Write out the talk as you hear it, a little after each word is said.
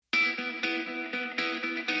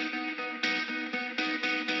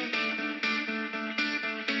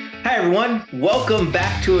Hi, everyone. Welcome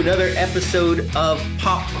back to another episode of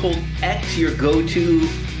Pop Cult X, your go-to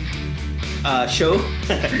show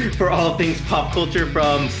for all things pop culture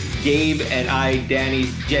from Gabe and I,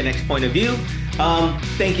 Danny's Gen X point of view.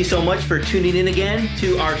 Thank you so much for tuning in again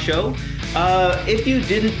to our show. If you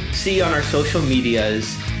didn't see on our social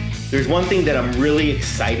medias, there's one thing that I'm really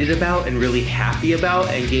excited about and really happy about,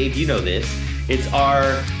 and Gabe, you know this. It's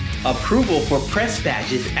our approval for press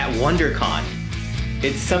badges at WonderCon.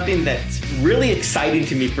 It's something that's really exciting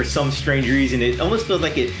to me for some strange reason. It almost feels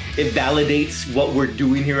like it validates what we're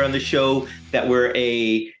doing here on the show, that we're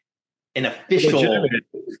an official.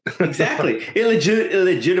 Exactly. It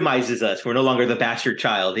legitimizes us. We're no longer the bastard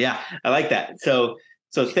child. Yeah, I like that. So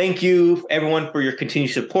thank you, everyone, for your continued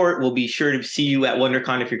support. We'll be sure to see you at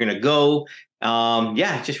WonderCon if you're going to go.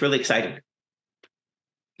 Yeah, just really exciting.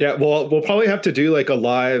 Yeah, well, we'll probably have to do like a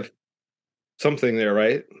live something there,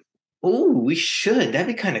 right? Oh, we should. That'd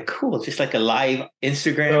be kind of cool. Just like a live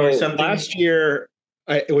Instagram or something. Last year,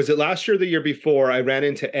 was it last year or the year before, I ran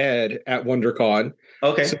into Ed at WonderCon.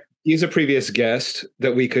 Okay. So he's a previous guest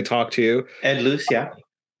that we could talk to. Ed Luce, yeah.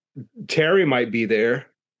 Terry might be there.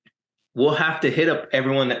 We'll have to hit up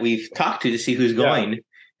everyone that we've talked to see who's going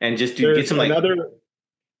and just get some another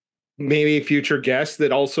maybe future guest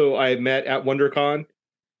that also I met at WonderCon.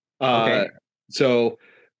 Okay. So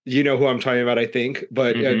you know who I'm talking about, I think,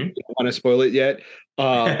 but I don't want to spoil it yet.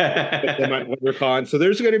 WonderCon. So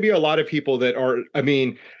there's going to be a lot of people that are,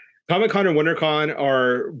 Comic-Con and WonderCon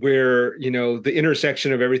are where, the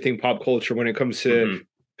intersection of everything pop culture when it comes to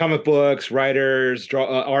comic books, writers,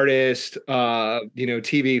 artists,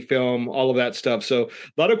 TV, film, all of that stuff. So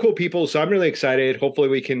a lot of cool people. So I'm really excited. Hopefully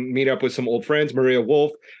we can meet up with some old friends. Maria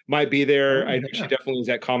Wolf might be there. I know she definitely is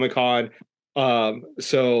at Comic-Con.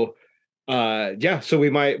 So we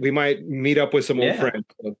might meet up with some old friends.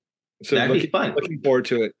 So that'd be fun. Looking forward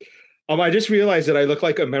to it. I just realized that I look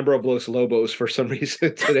like a member of Los Lobos for some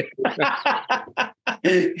reason today.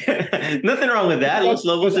 Nothing wrong with that. Los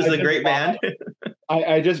Lobos is a great band.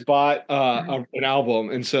 I just bought an album,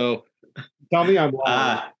 and so tell me I'm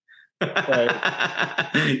wrong.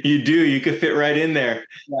 You do. You could fit right in there.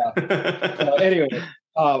 Yeah. Anyway.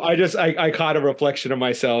 I caught a reflection of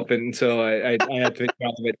myself, and so I had to think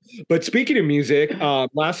about it. But speaking of music,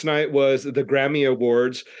 last night was the Grammy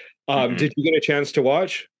Awards. Did you get a chance to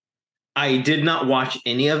watch? I did not watch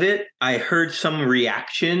any of it. I heard some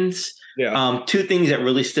reactions. Yeah. Two things that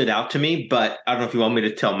really stood out to me, but I don't know if you want me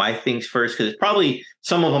to tell my things first, because probably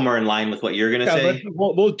some of them are in line with what you're going to say.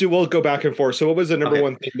 We'll go back and forth. So, what was the number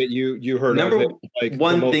one thing that you heard?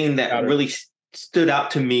 One thing that really stood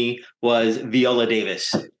out to me was Viola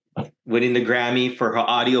Davis winning the Grammy for her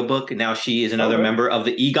audiobook. And now she is another member of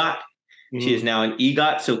the EGOT. She is now an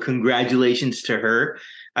EGOT. So congratulations to her.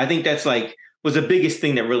 I think that's was the biggest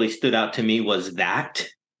thing that really stood out to me was that.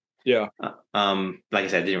 Yeah. Like I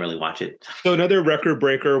said, I didn't really watch it. So another record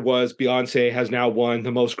breaker was Beyonce has now won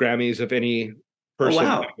the most Grammys of any person. Oh,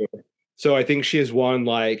 wow. So I think she has won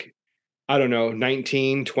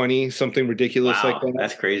 19, 20, something ridiculous like that.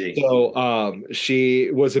 That's crazy. So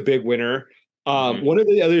she was a big winner. One of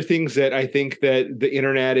the other things that I think that the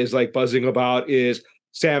internet is buzzing about is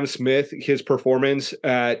Sam Smith, his performance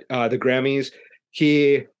at the Grammys.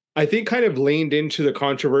 He, I think, kind of leaned into the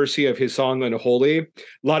controversy of his song Unholy. A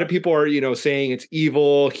lot of people are, saying it's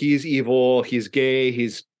evil, he's gay,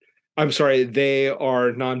 they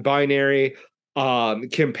are non-binary.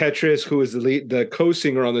 Kim Petras, who is the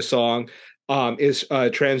co-singer on the song, is a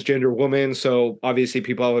transgender woman. So obviously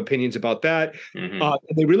people have opinions about that.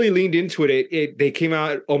 They really leaned into it. They came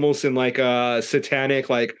out almost in a satanic,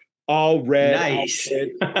 all red. Nice.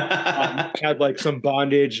 Had some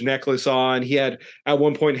bondage necklace on. He had at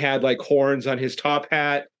one point had horns on his top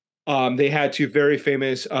hat. They had two very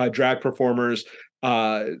famous drag performers,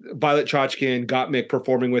 Violet Chachki and Gottmik,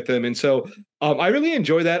 performing with them. And so I really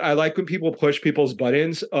enjoy that. I like when people push people's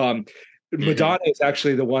buttons. Madonna is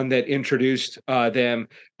actually the one that introduced them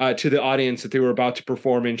to the audience that they were about to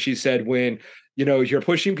perform. And she said, when you're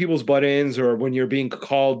pushing people's buttons, or when you're being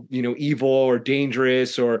called, evil or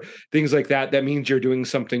dangerous or things like that, that means you're doing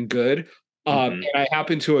something good. And I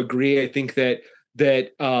happen to agree. I think that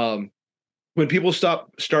when people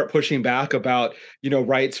start pushing back about,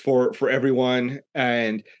 rights for everyone,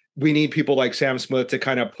 and we need people like Sam Smith to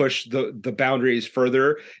kind of push the boundaries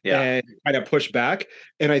further and kind of push back.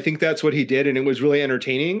 And I think that's what he did. And it was really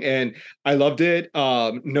entertaining. And I loved it.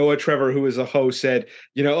 Noah Trevor, who was a host, said,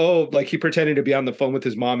 he pretended to be on the phone with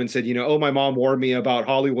his mom and said, my mom warned me about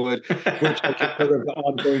Hollywood, which I consider the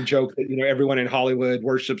ongoing joke that, everyone in Hollywood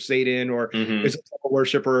worships Satan or is a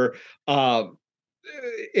worshiper.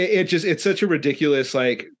 it's such a ridiculous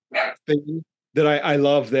like thing that I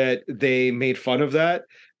love that they made fun of that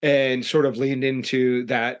and sort of leaned into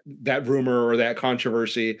that rumor or that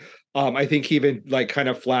controversy. I think he even like kind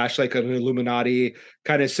of flashed like an Illuminati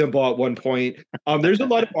kind of symbol at one point. There's a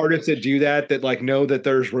lot of artists that do that like know that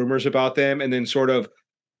there's rumors about them and then sort of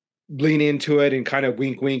lean into it and kind of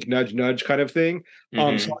wink, wink, nudge, nudge kind of thing.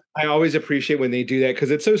 So I always appreciate when they do that because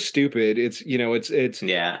it's so stupid. It's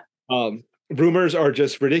Yeah. um, rumors are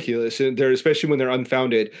just ridiculous, and they're especially when they're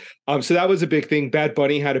unfounded. So that was a big thing. Bad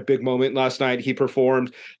Bunny had a big moment last night. He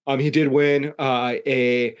performed. He did win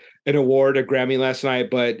an award, a Grammy last night,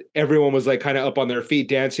 but everyone was like kind of up on their feet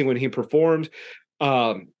dancing when he performed.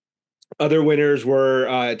 Other winners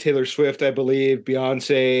were Taylor Swift, I believe,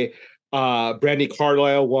 Beyonce, Brandy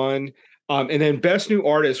Carlisle won, and then Best New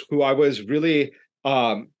Artist, who I was really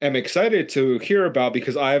am excited to hear about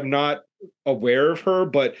because I am not aware of her,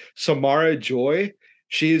 but Samara Joy.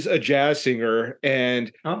 She's a jazz singer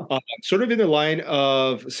and sort of in the line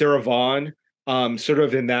of Sarah Vaughan, sort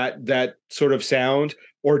of in that sort of sound,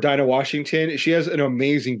 or Dinah Washington. She has an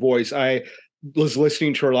amazing voice. I was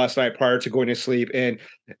listening to her last night prior to going to sleep, and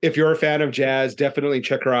if you're a fan of jazz, definitely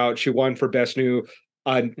check her out. She won for Best New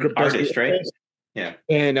Artist, right? Yeah,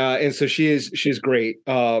 and so she's great.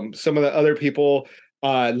 Some of the other people,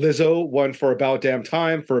 Lizzo won for About Damn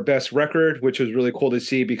Time for Best Record, which was really cool to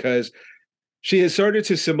see because she has started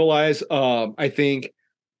to symbolize, I think,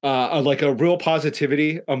 like a real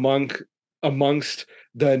positivity amongst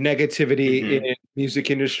the negativity in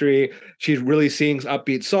music industry. She really sings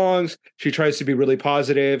upbeat songs. She tries to be really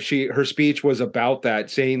positive. Her speech was about that,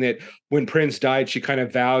 saying that when Prince died, she kind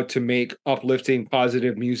of vowed to make uplifting,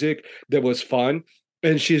 positive music that was fun.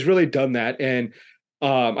 And she's really done that. And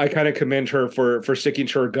I kind of commend her for sticking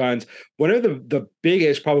to her guns. One of the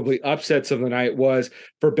biggest probably upsets of the night was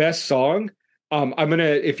for Best Song.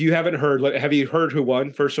 If you haven't heard, have you heard who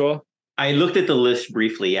won, first of all? I looked at the list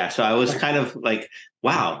briefly, yeah. So I was kind of like,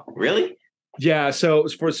 wow, really? Yeah. So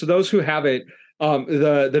for those who haven't,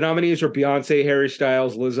 the nominees are Beyonce, Harry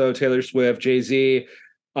Styles, Lizzo, Taylor Swift, Jay-Z,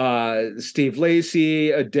 Steve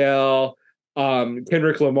Lacy, Adele,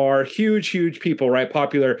 Kendrick Lamar, huge people, right?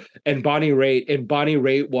 Popular, and Bonnie Raitt, and Bonnie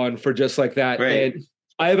Raitt won for Just Like That. Right. And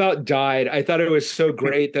I about died. I thought it was so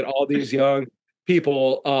great that all these young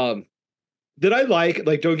people, that I like,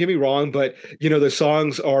 don't get me wrong, but the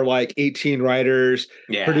songs are like 18 writers,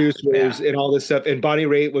 producers, and all this stuff. And Bonnie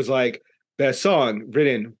Raitt was like, best song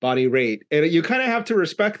written, Bonnie Raitt. And you kind of have to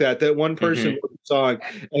respect that one person wrote the song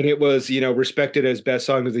and it was, respected as best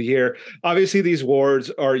song of the year. Obviously, these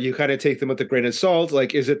awards are, you kind of take them with a grain of salt.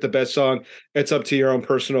 Like, is it the best song? It's up to your own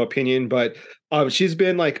personal opinion. But she's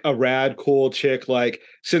been like a rad, cool chick, like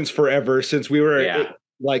since forever, since we were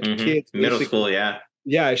kids. Middle school, yeah.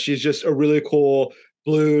 Yeah, she's just a really cool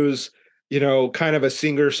blues, kind of a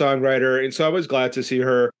singer-songwriter. And so I was glad to see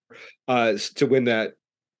her to win that.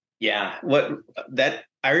 Yeah.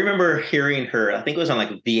 I remember hearing her, I think it was on like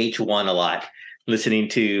VH1 a lot, listening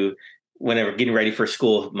to whenever getting ready for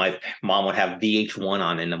school, my mom would have VH1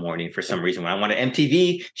 on in the morning for some reason. When I wanted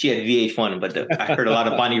MTV, she had VH1, but I heard a lot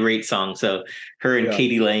of Bonnie Raitt songs. So her and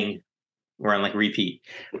Katie Lang were on like repeat.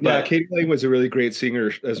 But Katie Lang was a really great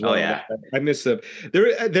singer as well. Oh yeah, I miss them.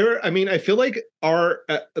 There. I mean, I feel like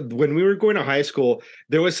when we were going to high school,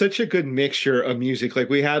 there was such a good mixture of music. Like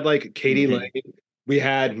we had like Katie Lang, we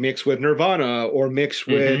had mixed with Nirvana or mixed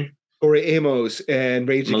with Tori Amos and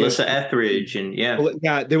Melissa Etheridge, and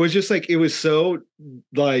there was just like it was so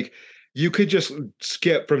like you could just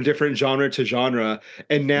skip from different genre to genre,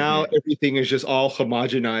 and now everything is just all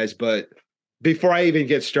homogenized. But before I even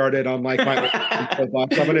get started on like my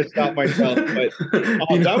box, I'm going to stop myself. But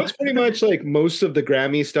that was pretty much like most of the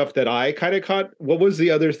Grammy stuff that I kind of caught. What was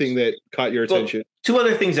the other thing that caught your attention? Two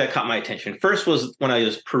other things that caught my attention. First was when I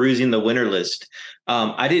was perusing the winner list.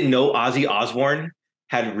 I didn't know Ozzy Osbourne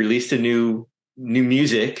had released a new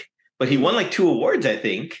music, but he won like 2 awards, I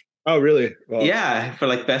think. Oh, really? Wow. Yeah, for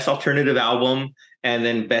like Best Alternative Album and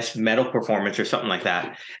then Best Metal Performance or something like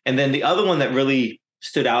that. And then the other one that really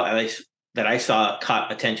stood out, at least that I saw caught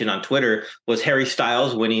attention on Twitter, was Harry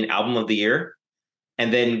Styles winning Album of the Year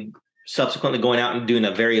and then subsequently going out and doing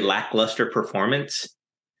a very lackluster performance.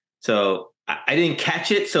 So I didn't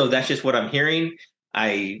catch it, so that's just what I'm hearing.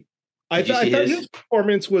 I thought his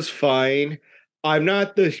performance was fine. I'm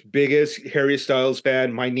not the biggest Harry Styles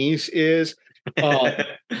fan. My niece is.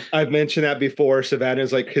 I've mentioned that before.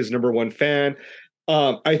 Savannah's like his number one fan.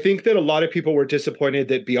 I think that a lot of people were disappointed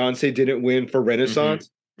that Beyonce didn't win for Renaissance.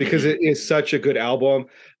 Because it is such a good album.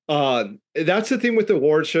 That's the thing with the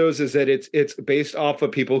award shows, is that it's based off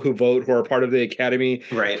of people who vote, who are part of the Academy.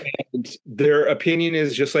 Right. And their opinion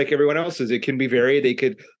is just like everyone else's. It can be varied. They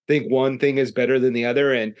could think one thing is better than the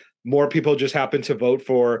other, and more people just happen to vote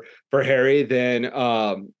for Harry than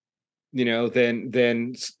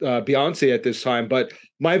Beyonce at this time. But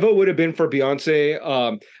my vote would have been for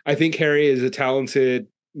Beyonce. I think Harry is a talented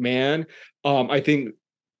man. I think,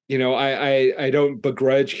 I don't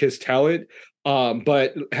begrudge his talent.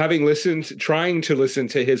 But trying to listen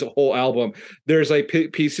to his whole album, there's like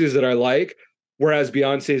pieces that I like, whereas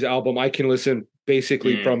Beyonce's album, I can listen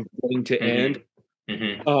basically from beginning to end.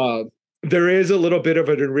 There is a little bit of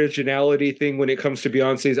an originality thing when it comes to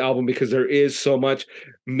Beyonce's album, because there is so much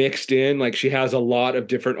mixed in. Like, she has a lot of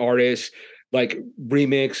different artists, like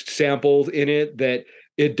remixed, sampled in it, that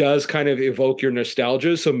it does kind of evoke your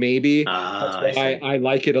nostalgia. So maybe that's why I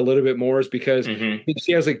like it a little bit more, is because I think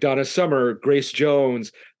she has like Donna Summer, Grace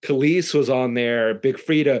Jones, Khalees was on there, Big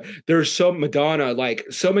Frida. There's so Madonna, like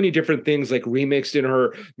so many different things like remixed in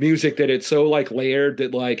her music, that it's so like layered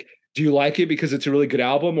that, like, do you like it because it's a really good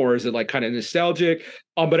album, or is it like kind of nostalgic?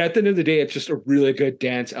 But at the end of the day, it's just a really good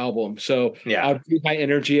dance album. So high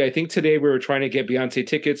energy. I think today we were trying to get Beyonce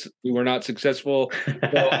tickets. We were not successful.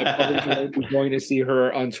 So I probably won't be going to see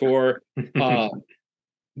her on tour. But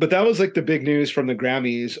that was like the big news from the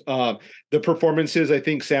Grammys. The performances, I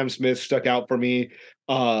think Sam Smith stuck out for me.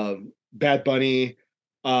 Bad Bunny.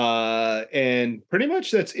 And pretty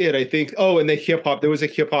much that's it, I think. Oh, and the hip hop, there was a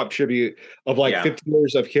hip hop tribute of like 50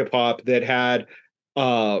 years of hip hop that had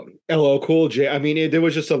LL Cool J. I mean, there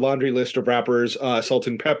was just a laundry list of rappers. Salt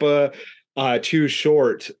and Peppa, Too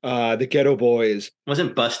Short, the Ghetto Boys.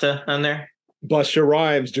 Wasn't Busta on there? Busta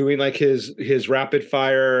Rhymes doing like his rapid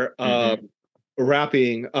fire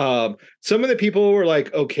rapping. Some of the people were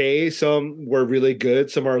like okay, some were really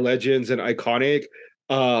good, some are legends and iconic.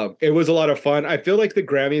 It was a lot of fun. I feel like the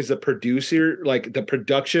Grammys, the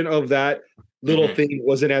production of that little thing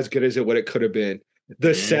wasn't as good as what it could have been.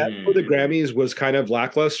 The set for the Grammys was kind of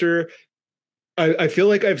lackluster. I feel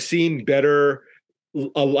like I've seen better,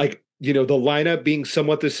 the lineup being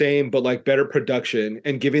somewhat the same, but like better production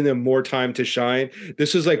and giving them more time to shine.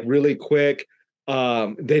 This was like really quick.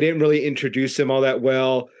 They didn't really introduce them all that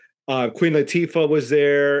well. Queen Latifah was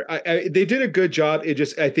there. They did a good job.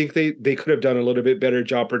 I think they could have done a little bit better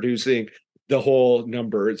job producing the whole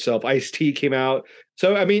number itself. Ice-T came out.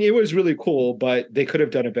 So, I mean, it was really cool, but they could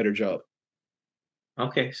have done a better job.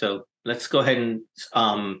 Okay, so let's go ahead and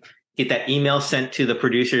get that email sent to the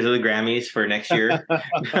producers of the Grammys for next year.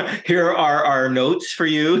 Here are our notes for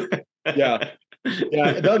you. Yeah.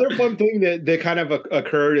 Yeah, the other fun thing that kind of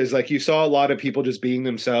occurred is like you saw a lot of people just being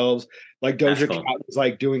themselves. Like Doja Cat was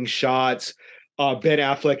like doing shots. Ben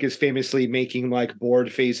Affleck is famously making like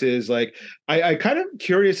bored faces. Like I kind of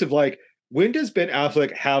curious of like, when does Ben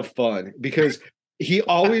Affleck have fun? Because he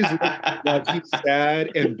always looks like he's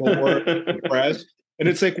sad and bored and depressed. And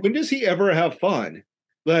it's like, when does he ever have fun?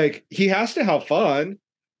 Like, he has to have fun,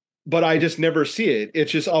 but I just never see it. It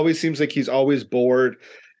just always seems like he's always bored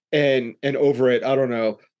and over it. I don't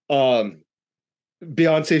know.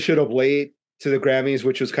 Beyonce showed up late to the Grammys,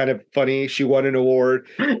 which was kind of funny. She won an award,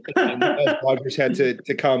 and bloggers had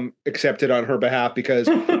to come accept it on her behalf because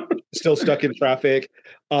still stuck in traffic.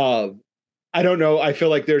 I don't know. I feel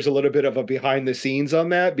like there's a little bit of a behind the scenes on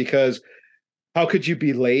that, because how could you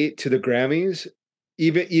be late to the Grammys?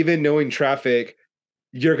 Even knowing traffic,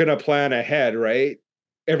 you're gonna plan ahead, right?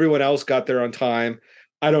 Everyone else got there on time.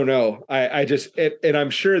 I don't know. I just and I'm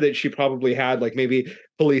sure that she probably had like maybe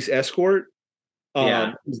police escort.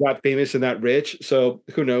 He's that famous and that rich, so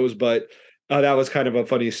who knows? But that was kind of a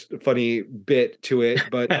funny bit to it.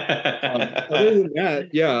 But other than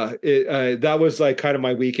that, that was like kind of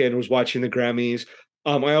my weekend, was watching the Grammys.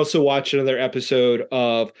 I also watched another episode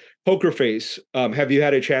of Poker Face. Have you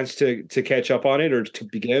had a chance to catch up on it or to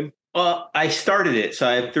begin? Well, I started it, so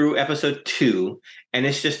I'm through episode 2, and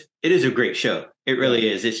it is a great show. It really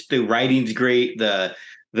is. It's the writing's great. The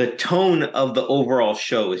tone of the overall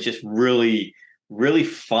show is just really, really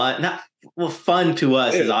fun. Not fun to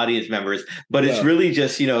us as audience members, but it's really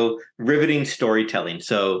just, riveting storytelling.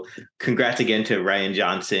 So congrats again to Ryan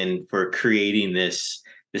Johnson for creating this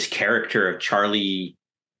character of Charlie.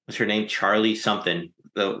 What's her name? Charlie something,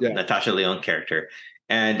 the Natasha Lyonne character.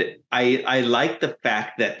 And I like the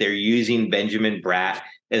fact that they're using Benjamin Bratt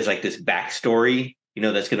as like this backstory,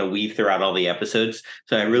 that's going to weave throughout all the episodes.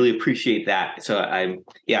 So I really appreciate that. So I'm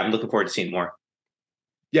looking forward to seeing more.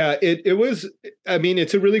 Yeah, it was. I mean,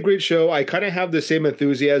 it's a really great show. I kind of have the same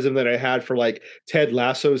enthusiasm that I had for like Ted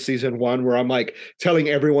Lasso season one, where I'm like telling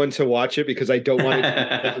everyone to watch it because I don't want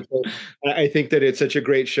it. I think that it's such a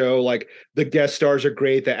great show. Like the guest stars are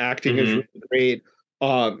great, the acting is Hmm. really great.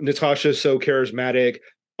 Natasha's so charismatic.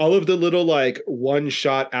 All of the little like one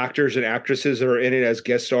shot actors and actresses that are in it as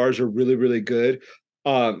guest stars are really really good.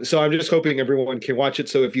 So I'm just hoping everyone can watch it.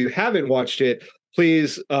 So if you haven't watched it,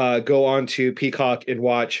 please go on to Peacock and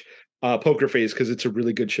watch Poker Face because it's a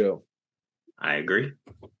really good show. I agree.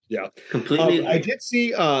 Yeah. Completely I agree. did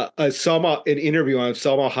see an interview on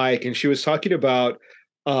Selma Hayek, and she was talking about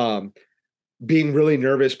um, being really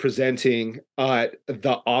nervous presenting at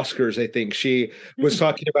the Oscars. I think she was Hmm.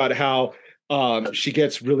 talking about how she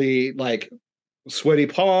gets really like sweaty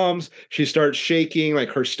palms. She starts shaking, like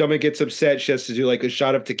her stomach gets upset. She has to do like a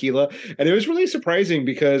shot of tequila. And it was really surprising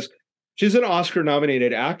because she's an Oscar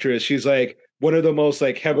nominated actress. She's like one of the most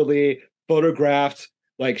like heavily photographed,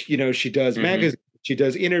 like, she does Hmm. magazines, she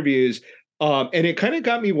does interviews. And it kind of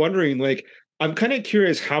got me wondering, like, I'm kind of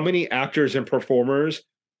curious how many actors and performers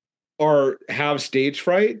have stage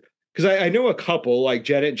fright. Because I know a couple, like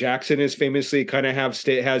Janet Jackson is famously kind of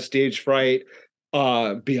has stage fright.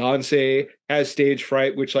 Beyonce has stage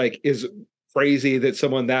fright, which like is crazy that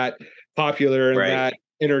someone that popular and Right. that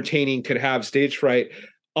entertaining could have stage fright.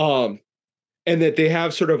 Um, and that they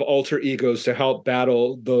have sort of alter egos to help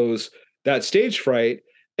battle that stage fright.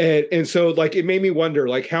 And so like it made me wonder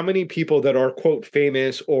like how many people that are quote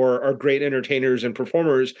famous or are great entertainers and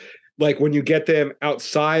performers, like when you get them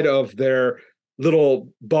outside of their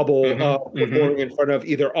little bubble Hmm. Hmm. performing in front of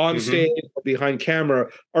either on stage Hmm. or behind camera,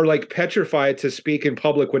 are like petrified to speak in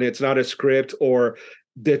public when it's not a script or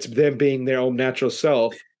that's them being their own natural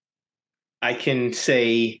self. I can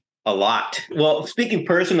say a lot. Well, speaking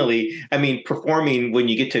personally, I mean, performing when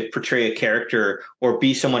you get to portray a character or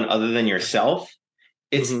be someone other than yourself,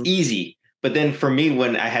 it's Hmm. easy. But then for me,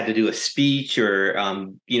 when I had to do a speech or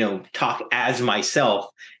talk as myself,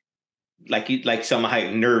 like some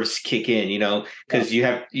high nerves kick in, Yeah. because you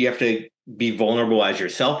have to be vulnerable as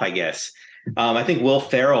yourself, I guess. I think Will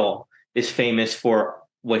Ferrell is famous for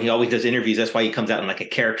when he always does interviews. That's why he comes out in like a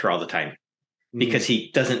character all the time Mhm. because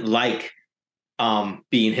he doesn't like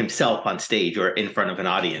being himself on stage or in front of an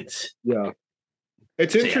audience. Yeah.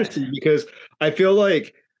 It's So yeah. interesting because I feel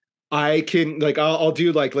like I can like I'll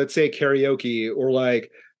do like let's say karaoke or like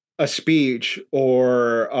a speech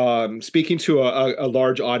or speaking to a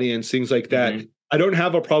large audience, things like that. Hmm. I don't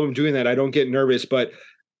have a problem doing that. I don't get nervous, but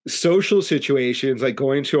social situations like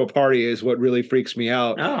going to a party is what really freaks me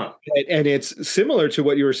out. Oh. And it's similar to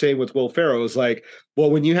what you were saying with Will Ferrell is like, well,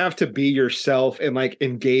 when you have to be yourself and like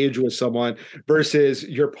engage with someone versus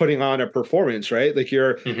you're putting on a performance, right? Like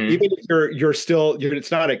Hmm. even if you're still it's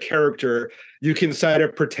not a character, you can sort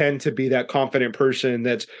of pretend to be that confident person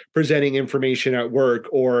that's presenting information at work,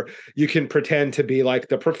 or you can pretend to be like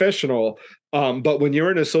the professional. But when you're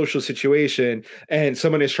in a social situation and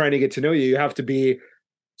someone is trying to get to know you, you have to be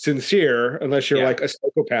sincere unless you're Yeah. like a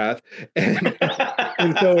psychopath.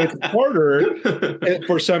 And so it's harder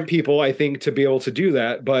for some people, I think, to be able to do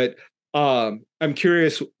that. But I'm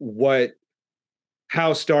curious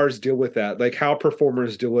how stars deal with that, like how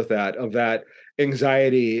performers deal with that, of that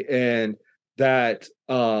anxiety and that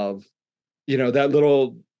that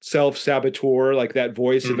little self-saboteur, like that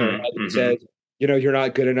voice in their head Hmm. that Hmm. says, you're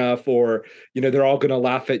not good enough, or they're all going to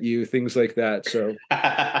laugh at you, things like that. So,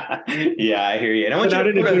 Yeah, I hear you. And I want but you not to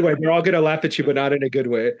in a put good a way. They're all going to laugh at you, but not in a good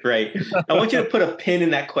way. right. I want you to put a pin in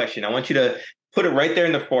that question. I want you to put it right there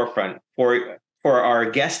in the forefront for our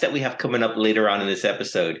guest that we have coming up later on in this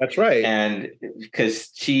episode. That's right. And because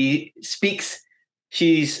she's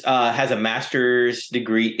has a master's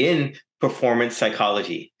degree in performance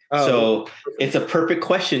psychology. Oh, So it's a perfect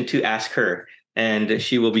question to ask her, and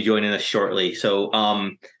she will be joining us shortly. So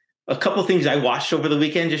a couple things I watched over the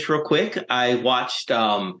weekend, just real quick. I watched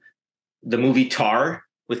the movie Tar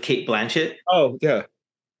with Kate Blanchett. oh, yeah.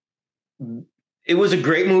 It was a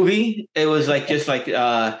great movie. It was like just like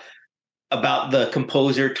about the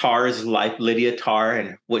composer Tar's life, Lydia Tar,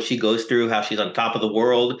 and what she goes through, how she's on top of the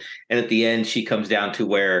world, and at the end she comes down to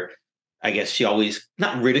where I guess she always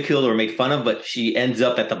not ridiculed or made fun of, but she ends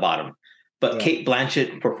up at the bottom. But Yeah. Kate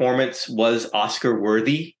Blanchett performance was Oscar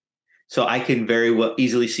worthy, so I can very well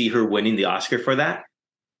easily see her winning the Oscar for that.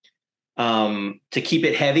 To keep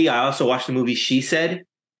it heavy, I also watched the movie She Said,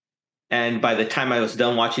 and by the time I was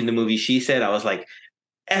done watching the movie She Said, I was like,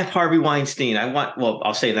 F Harvey Weinstein.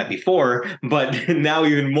 I'll say that before, but now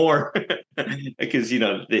even more because,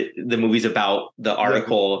 the movie's about the Yeah.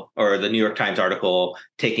 article or the New York Times article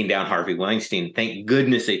taking down Harvey Weinstein. Thank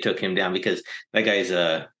goodness they took him down because that guy's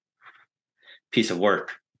a piece of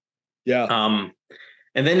work. Yeah. Um,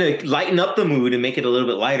 and then to lighten up the mood and make it a little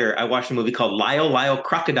bit lighter, I watched a movie called Lyle Lyle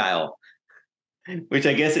Crocodile, which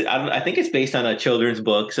I think it's based on a children's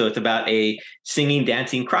book. So it's about a singing,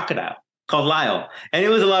 dancing crocodile called Lyle. And it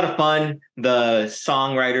was a lot of fun. The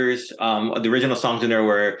songwriters, the original songs in there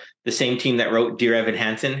were the same team that wrote Dear Evan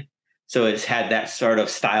Hansen. So it's had that sort of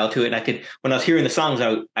style to it. And when I was hearing the songs,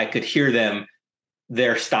 I could hear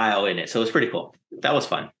their style in it. So it was pretty cool. That was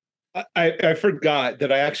fun. I forgot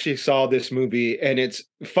that I actually saw this movie, and it's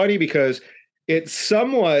funny because it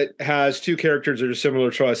somewhat has two characters that are similar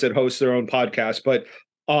to us that host their own podcast. But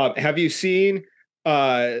have you seen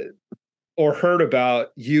or heard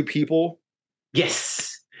about You People?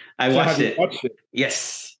 Yes, I watched it. Watched it.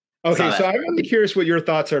 Yes. Okay, so I'm really curious what your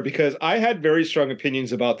thoughts are because I had very strong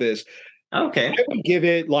opinions about this. Okay. I would give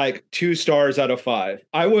it like 2 stars out of 5.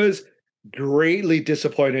 I was greatly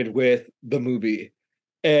disappointed with the movie.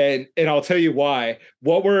 And I'll tell you why.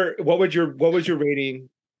 What was your rating?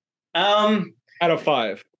 Out of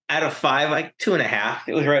 5. Out of 5, like 2.5.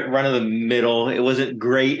 It was right of the middle. It wasn't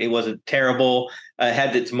great. It wasn't terrible. It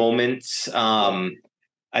had its moments.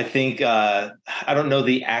 I think I don't know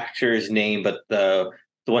the actor's name, but the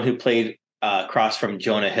one who played across from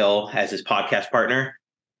Jonah Hill as his podcast partner.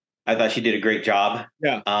 I thought she did a great job.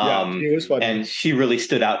 Yeah, it was funny. And she really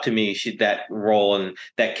stood out to me. That role and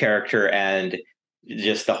that character and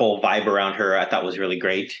just the whole vibe around her, I thought was really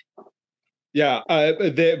great. Yeah,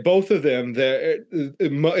 both of them.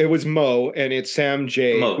 It was Mo and it's Sam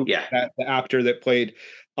J. Mo, yeah, the actor that played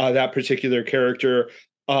that particular character.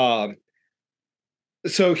 So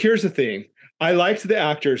here's the thing: I liked the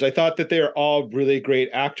actors. I thought that they are all really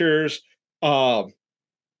great actors. I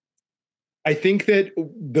think that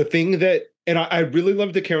the thing that, and I really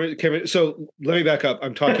love the camera. So let me back up.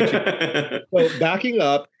 I'm talking to you. So backing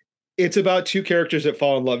up. It's about 2 characters that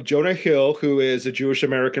fall in love. Jonah Hill, who is a Jewish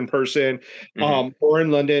American person, Lauren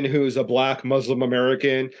London, who's a Black Muslim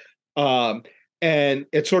American. And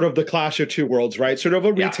it's sort of the clash of 2 worlds, right? Sort of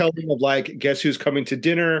a retelling of like Guess Who's Coming to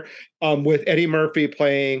Dinner, with Eddie Murphy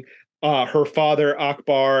playing her father,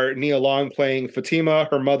 Akbar, Nia Long playing Fatima,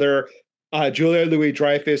 her mother, Julia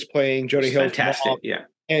Louis-Dreyfus playing Jonah Hill's fantastic, mom,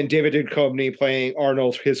 and David Duchovny playing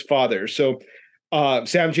Arnold, his father. So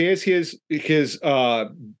Sam J is his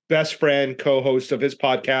best friend, co-host of his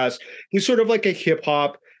podcast. He's sort of like a hip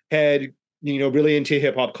hop head, really into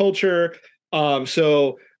hip hop culture.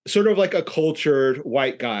 So sort of like a cultured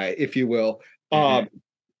white guy, if you will.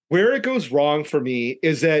 Where it goes wrong for me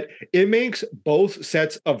is that it makes both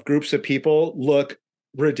sets of groups of people look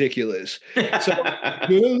ridiculous. So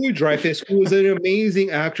Julia Louis-Dreyfus, who is an amazing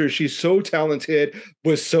actor, she's so talented,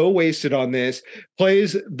 was so wasted on this,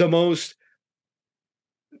 plays the most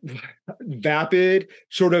vapid,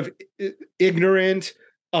 sort of ignorant,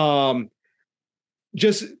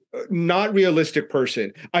 just not realistic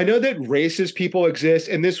person. I know that racist people exist,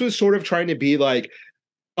 and this was sort of trying to be like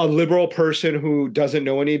a liberal person who doesn't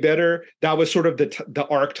know any better. That was sort of the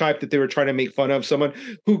archetype that they were trying to make fun of. Someone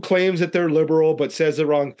who claims that they're liberal but says the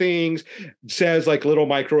wrong things, says like little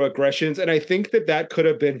microaggressions. And I think that could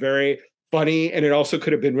have been very funny, and it also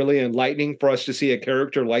could have been really enlightening for us to see a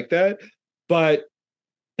character like that. But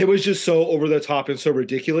it was just so over the top and so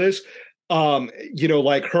ridiculous.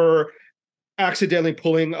 Like her accidentally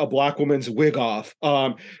pulling a Black woman's wig off.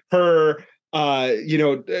 Her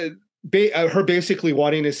basically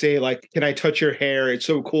wanting to say like, "Can I touch your hair? It's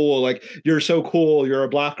so cool. Like you're so cool. You're a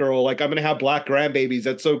Black girl. Like I'm gonna have Black grandbabies.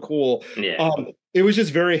 That's so cool." Yeah. It was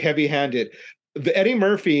just very heavy-handed. The Eddie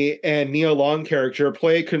Murphy and Nia Long character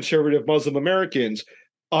play conservative Muslim Americans.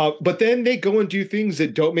 But then they go and do things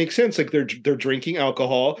that don't make sense. Like they're drinking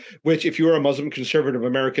alcohol, which if you were a Muslim conservative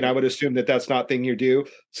American, I would assume that that's not thing you do.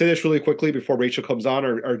 Say this really quickly before Rachel comes on,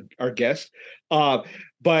 our guest.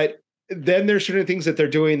 But then there's certain things that they're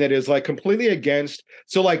doing that is like completely against.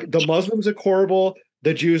 So like the Muslims look horrible,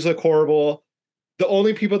 the Jews look horrible. The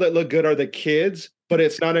only people that look good are the kids, but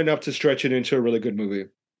it's not enough to stretch it into a really good movie.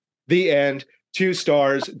 The end. 2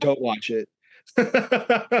 stars. Don't watch it.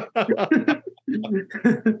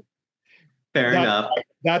 Fair enough.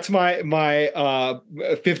 That's my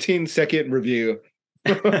 15-second review.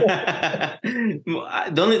 The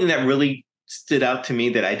only thing that really stood out to me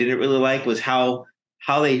that I didn't really like was how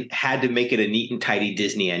they had to make it a neat and tidy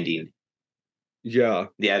Disney ending. Yeah,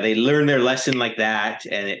 they learned their lesson like that,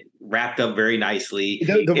 and it wrapped up very nicely.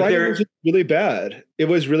 The writing was really bad. It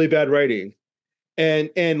was really bad writing.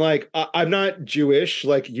 And like I'm not Jewish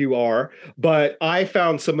like you are, but I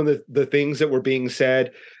found some of the things that were being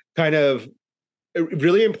said kind of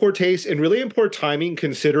really in poor taste and really in poor timing,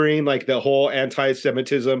 considering like the whole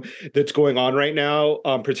anti-Semitism that's going on right now,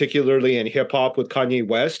 particularly in hip hop with Kanye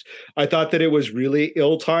West. I thought that it was really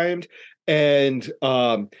ill-timed and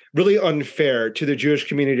really unfair to the Jewish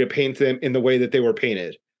community to paint them in the way that they were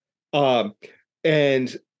painted. Um,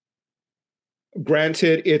 and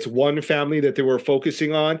granted, it's one family that they were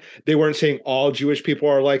focusing on. They weren't saying all Jewish people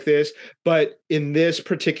are like this, but in this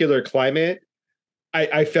particular climate,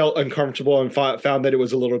 I felt uncomfortable and found that it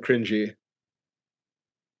was a little cringy.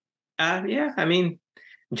 Yeah, I mean,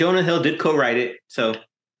 Jonah Hill did co-write it, so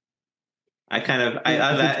I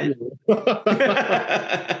that.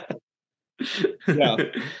 Yeah.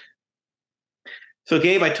 So,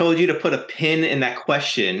 Gabe, I told you to put a pin in that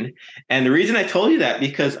question. And the reason I told you that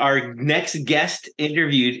because our next guest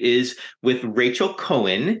interviewed is with Rachel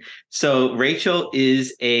Cohen. So Rachel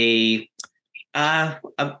is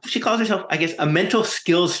she calls herself, I guess, a mental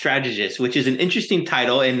skills strategist, which is an interesting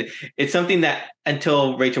title. And it's something that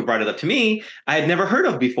until Rachel brought it up to me, I had never heard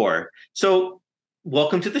of before. So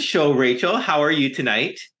welcome to the show, Rachel. How are you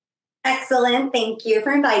tonight? Excellent. Thank you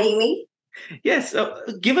for inviting me. Yes.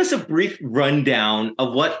 Give us a brief rundown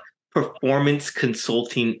of what performance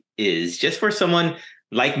consulting is, just for someone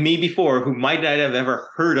like me before who might not have ever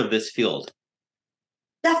heard of this field.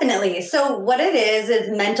 Definitely. So what it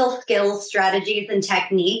is mental skills, strategies, and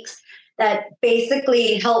techniques that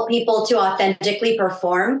basically help people to authentically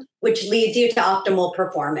perform, which leads you to optimal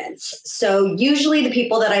performance. So usually the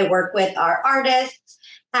people that I work with are artists,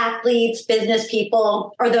 athletes, business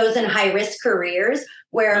people, or those in high-risk careers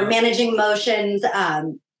where managing emotions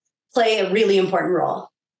play a really important role.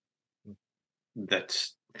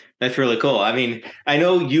 That's really cool. I mean, I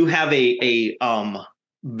know you have a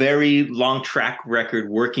very long track record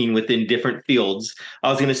working within different fields. I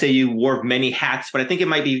was going to say you wore many hats, but I think it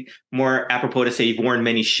might be more apropos to say you've worn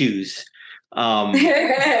many shoes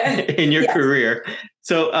in your career.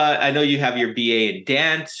 So I know you have your BA in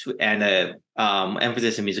dance and a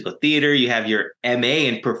emphasis in musical theater. You have your MA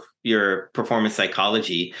in your performance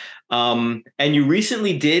psychology. And you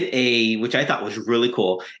recently did which I thought was really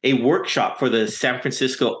cool, a workshop for the San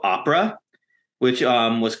Francisco Opera, which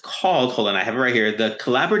was called, hold on, I have it right here, the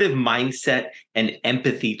Collaborative Mindset and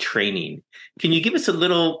Empathy Training. Can you give us a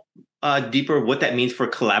little deeper what that means for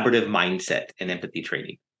collaborative mindset and empathy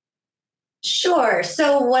training? Sure.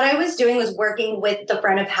 So what I was doing was working with the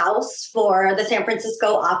front of house for the San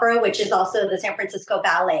Francisco Opera, which is also the San Francisco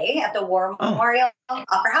Ballet at the War Memorial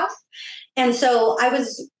Opera House. And so I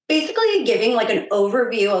was basically giving like an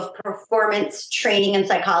overview of performance training and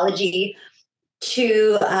psychology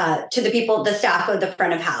to the people, the staff of the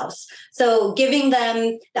front of house. So giving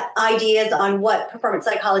them the ideas on what performance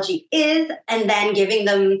psychology is, and then giving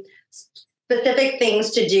them specific things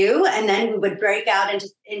to do. And then we would break out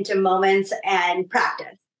into moments and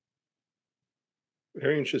practice.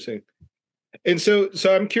 Very interesting. And so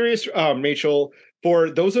I'm curious, Rachel, for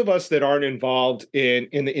those of us that aren't involved in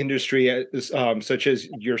the industry, such as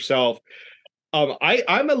yourself,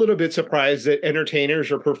 I'm a little bit surprised that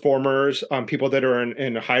entertainers or performers, people that are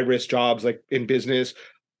in high risk jobs like in business,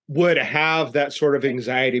 would have that sort of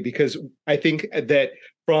anxiety, because I think that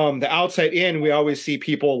from the outside in, we always see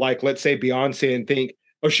people like, let's say, Beyonce, and think,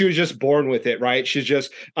 oh, she was just born with it, right? She's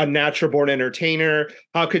just a natural born entertainer.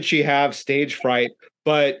 How could she have stage fright?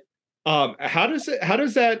 But how does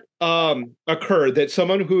that occur, that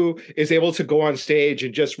someone who is able to go on stage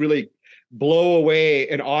and just really blow away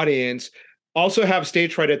an audience also have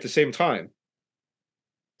stage fright at the same time?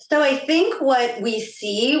 So I think what we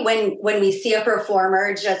see when we see a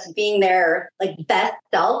performer just being their like best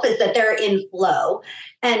self is that they're in flow.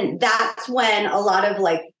 And that's when a lot of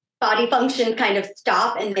like body function kind of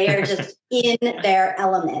stop and they are just in their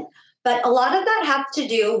element. But a lot of that has to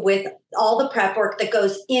do with all the prep work that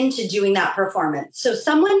goes into doing that performance. So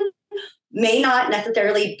someone may not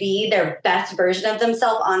necessarily be their best version of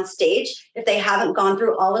themselves on stage if they haven't gone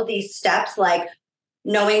through all of these steps, like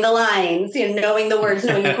knowing the lines, knowing the words,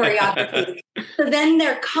 knowing the choreography. So then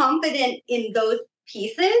they're confident in those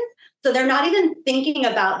pieces. So they're not even thinking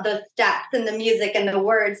about the steps and the music and the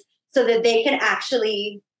words, so that they can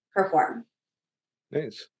actually perform.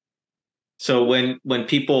 Nice. So when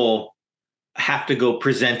people have to go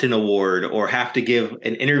present an award or have to give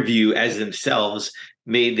an interview as themselves,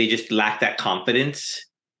 may they just lack that confidence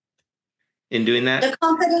in doing that? The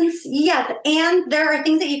confidence, yes. And there are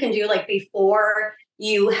things that you can do like before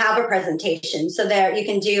you have a presentation. So there you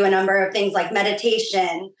can do a number of things like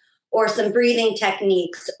meditation or some breathing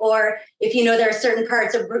techniques. Or if you know there are certain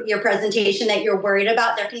parts of your presentation that you're worried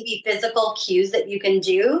about, there can be physical cues that you can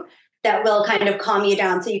do that will kind of calm you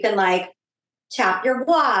down. So you can like tap your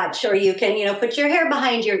watch, or you can, put your hair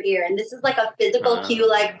behind your ear. And this is like a physical cue,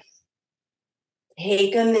 like,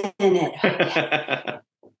 take a minute. Okay.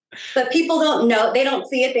 But people don't know, they don't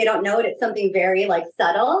see it, they don't know it. It's something very like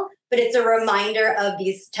subtle, but it's a reminder of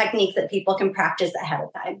these techniques that people can practice ahead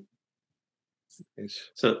of time.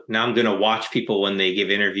 So now I'm going to watch people when they give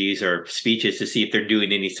interviews or speeches to see if they're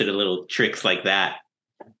doing any sort of little tricks like that.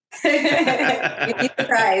 You'd be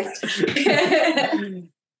surprised.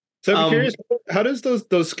 So I'm curious, how does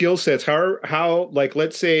those skill sets, how like,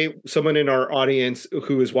 let's say someone in our audience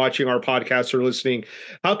who is watching our podcast or listening,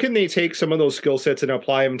 how can they take some of those skill sets and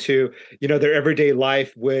apply them to, their everyday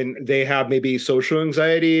life when they have maybe social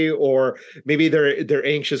anxiety, or maybe they're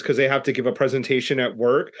anxious because they have to give a presentation at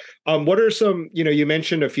work? What are some, you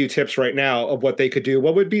mentioned a few tips right now of what they could do.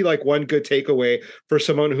 What would be like one good takeaway for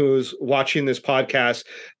someone who's watching this podcast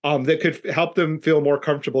that could help them feel more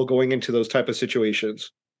comfortable going into those type of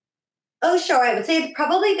situations? Oh, sure. I would say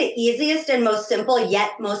probably the easiest and most simple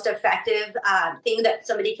yet most effective thing that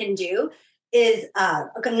somebody can do is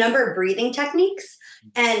a number of breathing techniques.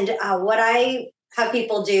 And what I have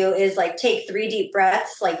people do is like take 3 deep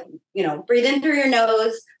breaths, like, breathe in through your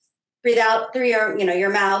nose, breathe out through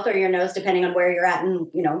your mouth or your nose, depending on where you're at and,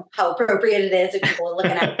 how appropriate it is if people are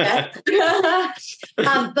looking at that.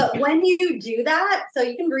 But when you do that, so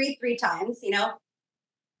you can breathe 3 times,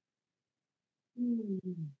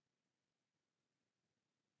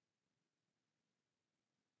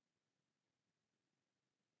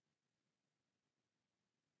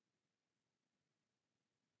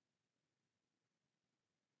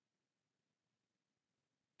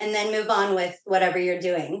 and then move on with whatever you're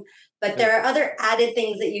doing. But there are other added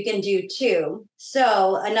things that you can do too.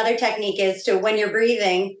 So another technique is to, when you're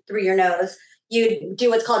breathing through your nose, you do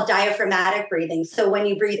what's called diaphragmatic breathing. So when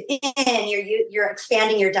you breathe in, you're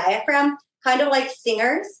expanding your diaphragm, kind of like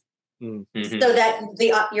singers, so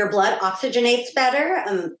that your blood oxygenates better.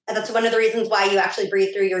 That's one of the reasons why you actually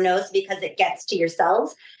breathe through your nose, because it gets to your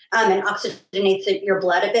cells. And oxygenates your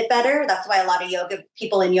blood a bit better. That's why a lot of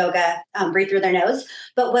people in yoga breathe through their nose.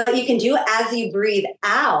 But what you can do as you breathe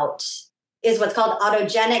out is what's called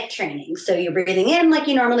autogenic training. So you're breathing in like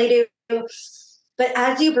you normally do. But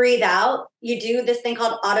as you breathe out, you do this thing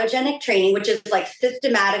called autogenic training, which is like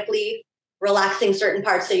systematically relaxing certain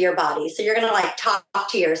parts of your body. So you're going to like talk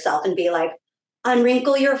to yourself and be like,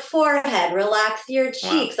 unwrinkle your forehead, relax your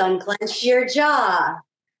cheeks, unclench your jaw.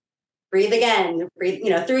 Breathe again, breathe,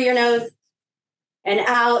 through your nose and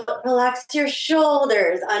out, relax your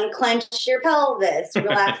shoulders, unclench your pelvis,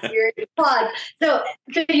 relax your quad. So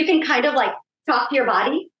you can kind of like talk to your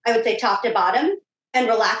body, I would say top to bottom, and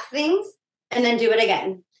relax things and then do it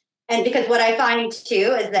again. And because what I find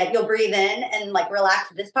too is that you'll breathe in and like relax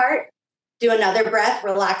this part, do another breath,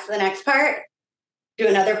 relax the next part, do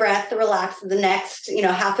another breath, relax the next,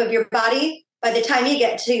 half of your body. By the time you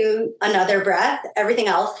get to another breath, everything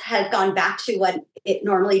else has gone back to what it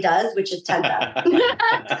normally does, which is tense up.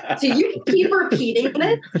 So you can keep repeating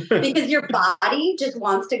this because your body just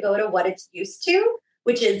wants to go to what it's used to,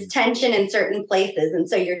 which is tension in certain places. And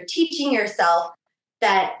so you're teaching yourself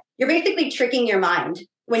that you're basically tricking your mind.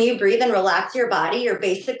 When you breathe and relax your body, you're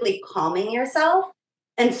basically calming yourself.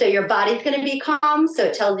 And so your body's going to be calm. So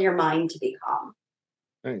it tells your mind to be calm.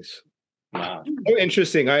 Nice. Wow. Oh,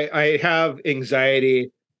 interesting. I have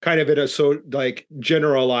anxiety kind of in a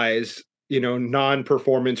generalized,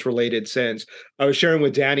 non-performance related sense. I was sharing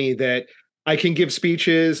with Danny that I can give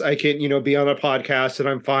speeches, I can, be on a podcast and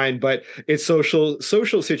I'm fine, but it's social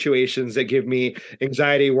situations that give me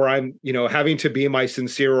anxiety where I'm, having to be my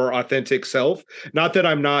sincere or authentic self. Not that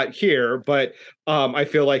I'm not here, but I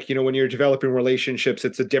feel like, when you're developing relationships,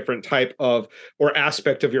 it's a different type of or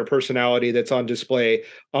aspect of your personality that's on display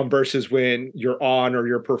versus when you're on or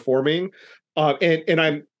you're performing.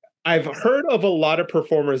 I've heard of a lot of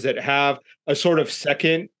performers that have a sort of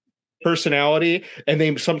second personality, and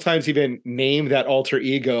they sometimes even name that alter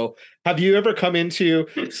ego. Have you ever come into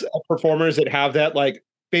performers that have that? Like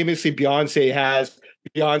famously, Beyonce has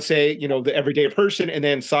the everyday person, and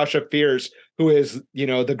then Sasha Fierce, who is,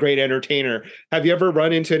 the great entertainer. Have you ever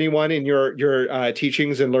run into anyone in your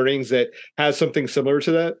teachings and learnings that has something similar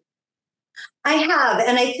to that? I have,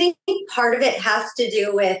 and I think part of it has to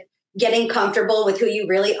do with getting comfortable with who you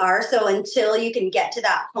really are. So until you can get to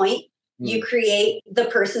that point, you create the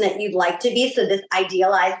person that you'd like to be. So this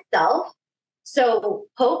idealized self. So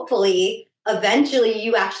hopefully, eventually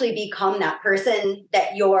you actually become that person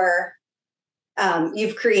that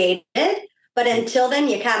you've created. But until then,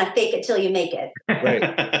 you kind of fake it till you make it. Right.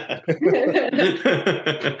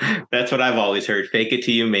 That's what I've always heard. Fake it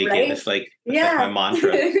till you make Right? it. It's like my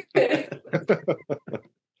mantra.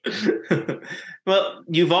 Well,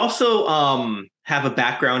 you've also have a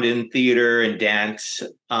background in theater and dance,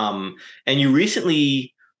 and you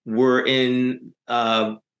recently were in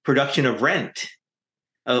production of Rent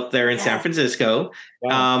up there in San Francisco.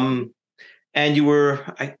 Wow. And you were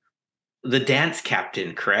the dance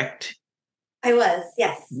captain, correct? I was,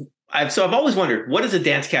 yes. I've always wondered, what does a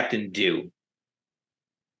dance captain do?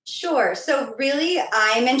 Sure. So really,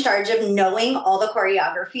 I'm in charge of knowing all the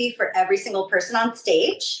choreography for every single person on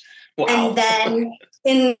stage. Wow. And then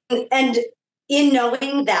in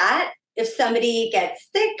knowing that, if somebody gets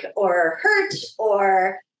sick or hurt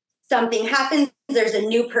or something happens, there's a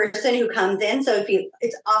new person who comes in. So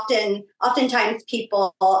it's oftentimes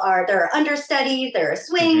people they're understudies, they're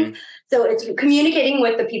swings. Mm-hmm. So it's communicating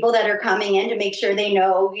with the people that are coming in to make sure they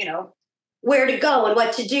know, where to go and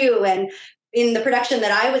what to do. And in the production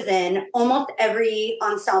that I was in, almost every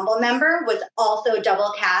ensemble member was also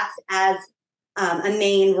double cast as a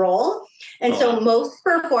main role. And so most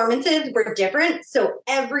performances were different. So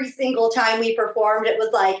every single time we performed, it was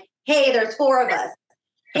like, hey, there's 4 of us.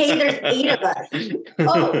 Hey, there's 8 of us.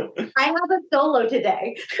 Oh, I have a solo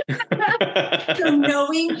today. So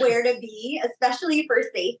knowing where to be, especially for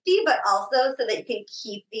safety, but also so that you can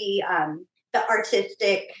keep the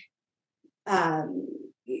artistic,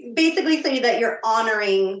 basically so that you're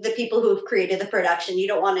honoring the people who've created the production. You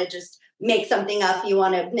don't want to just make something up. You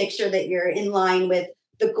want to make sure that you're in line with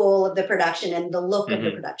the goal of the production and the look of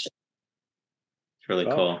the production. It's really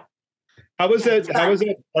cool. How was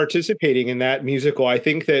that participating in that musical? I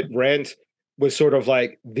think that Rent was sort of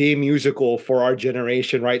like the musical for our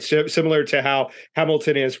generation, right? Similar to how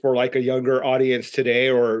Hamilton is for like a younger audience today,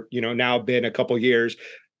 or, now been a couple years.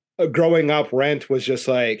 Growing up, Rent was just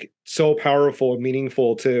like so powerful and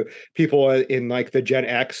meaningful to people in like the Gen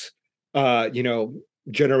X,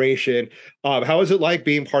 generation. How is it like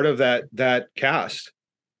being part of that cast?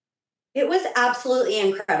 It was absolutely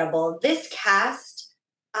incredible. This cast,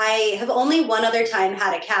 I have only one other time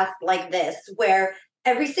had a cast like this where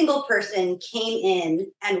every single person came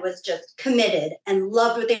in and was just committed and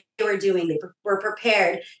loved what they were doing. They were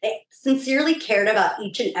prepared. They sincerely cared about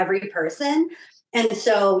each and every person. And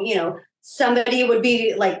so, somebody would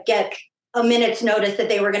be like, get a minute's notice that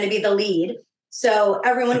they were going to be the lead. So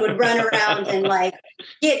everyone would run around and like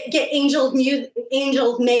get Angel's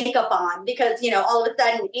makeup on because, all of a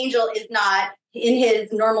sudden Angel is not in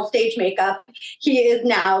his normal stage makeup. He is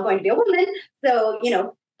now going to be a woman. So,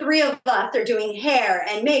 3 of us are doing hair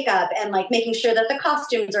and makeup and like making sure that the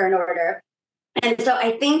costumes are in order. And so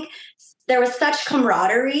I think there was such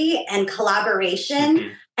camaraderie and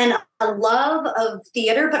collaboration and a love of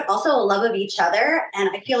theater, but also a love of each other. And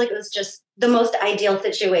I feel like it was just the most ideal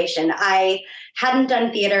situation. I hadn't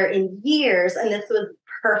done theater in years, and this was a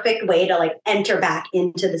perfect way to like enter back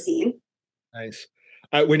into the scene. Nice.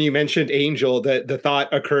 When you mentioned Angel, the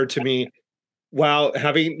thought occurred to me, wow,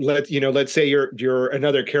 let's say you're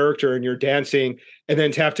another character and you're dancing, and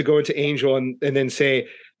then to have to go into Angel and then say,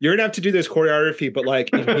 you're gonna have to do this choreography, but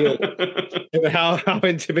like in heels. And how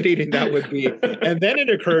intimidating that would be. And then it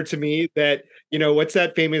occurred to me that, what's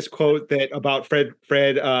that famous quote that about Fred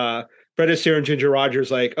Astaire and Ginger Rogers,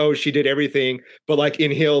 like, oh, she did everything, but like in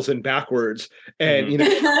heels and backwards. And,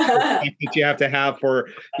 that you have to have for,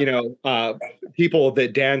 people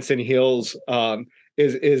that dance in heels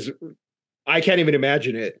is I can't even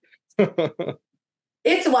imagine it.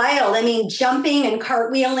 It's wild. I mean, jumping and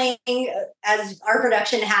cartwheeling as our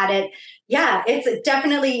production had it. Yeah, it's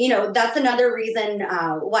definitely, that's another reason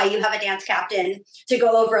why you have a dance captain to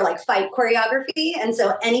go over like fight choreography. And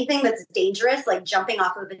so anything that's dangerous, like jumping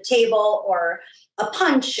off of a table or a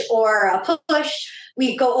punch or a push,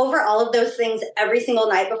 we go over all of those things every single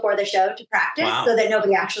night before the show to practice so that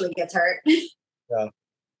nobody actually gets hurt. Yeah.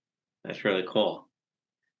 That's really cool.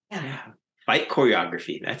 Yeah. Fight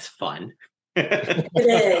choreography. That's fun. It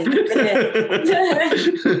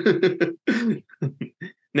is.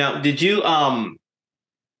 Now, did you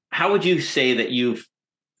how would you say that you've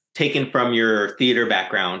taken from your theater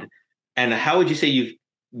background, and how would you say you've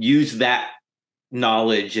used that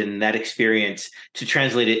knowledge and that experience to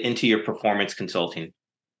translate it into your performance consulting?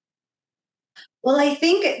 Well, I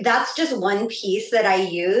think that's just one piece that I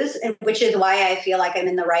use, and which is why I feel like I'm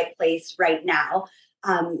in the right place right now.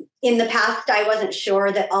 In the past, I wasn't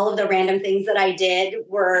sure that all of the random things that I did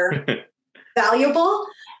were valuable.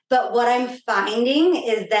 But what I'm finding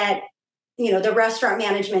is that, the restaurant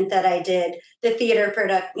management that I did, the theater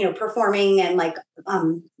product, performing and like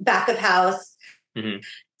back of house,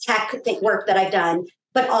 tech work that I've done,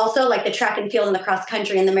 but also like the track and field and the cross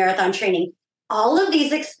country and the marathon training. All of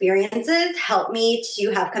these experiences help me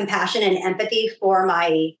to have compassion and empathy for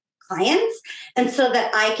my clients. And so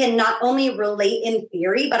that I can not only relate in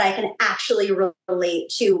theory, but I can actually relate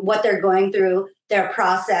to what they're going through, their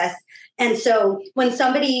process. And so when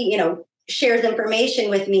somebody, shares information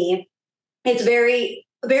with me, it's very,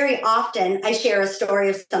 very often I share a story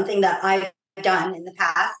of something that I've done in the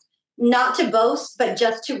past, not to boast, but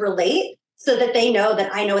just to relate so that they know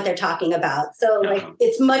that I know what they're talking about. So like,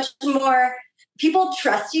 it's much more, people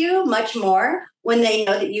trust you much more when they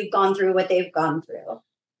know that you've gone through what they've gone through.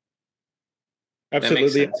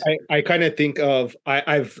 Absolutely. I kind of think of,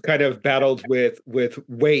 I've kind of battled with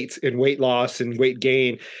weight and weight loss and weight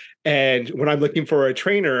gain. And when I'm looking for a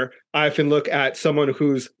trainer, I often look at someone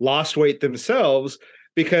who's lost weight themselves,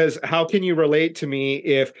 because how can you relate to me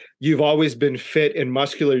if you've always been fit and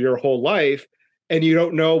muscular your whole life and you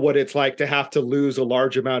don't know what it's like to have to lose a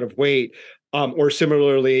large amount of weight? Or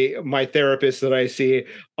similarly, my therapist that I see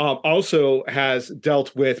also has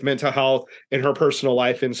dealt with mental health in her personal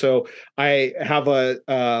life. And so I have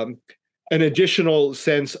an additional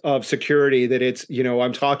sense of security that it's,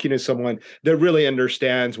 I'm talking to someone that really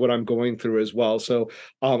understands what I'm going through as well. So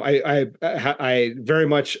I very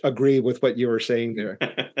much agree with what you were saying there.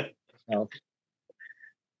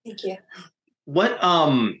 Thank you. What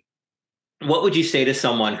would you say to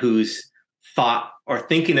someone who's thought or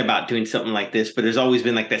thinking about doing something like this, but there's always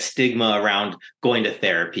been like that stigma around going to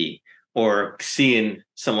therapy or seeing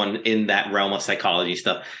someone in that realm of psychology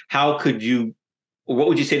stuff? What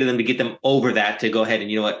would you say to them to get them over that, to go ahead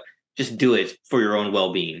and, just do it for your own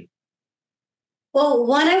well-being? Well,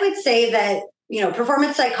 one, I would say that,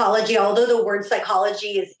 performance psychology, although the word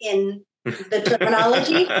psychology is in the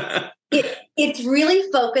terminology, it's really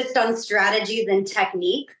focused on strategies and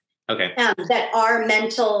techniques that are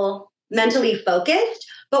mentally focused,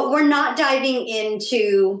 but we're not diving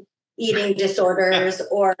into eating disorders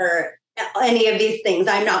or any of these things.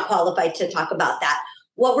 I'm not qualified to talk about that.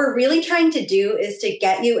 What we're really trying to do is to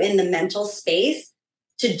get you in the mental space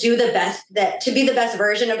to do the best, to be the best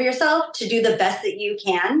version of yourself, to do the best that you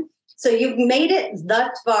can. So you've made it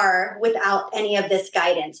thus far without any of this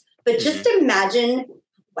guidance, but just imagine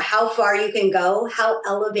how far you can go, how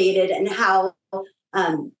elevated, and how,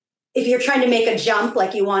 if you're trying to make a jump,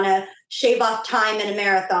 like you want to shave off time in a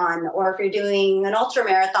marathon, or if you're doing an ultra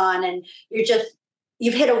marathon and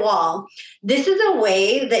you've hit a wall, this is a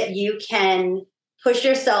way that you can push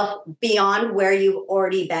yourself beyond where you've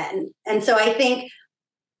already been. And so I think,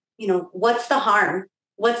 what's the harm?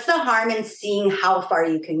 What's the harm in seeing how far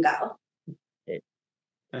you can go?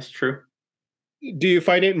 That's true. Do you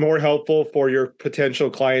find it more helpful for your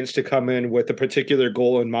potential clients to come in with a particular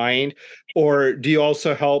goal in mind? Or do you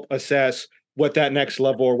also help assess what that next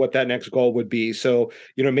level or what that next goal would be? So,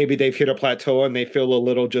 maybe they've hit a plateau and they feel a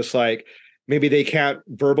little just like, maybe they can't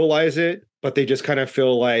verbalize it, but they just kind of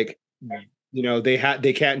feel like,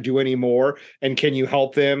 they can't do any more. And can you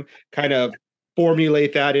help them kind of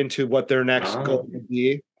formulate that into what their next goal would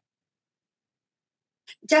be?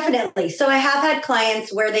 Definitely. So I have had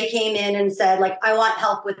clients where they came in and said, like, I want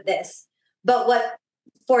help with this. But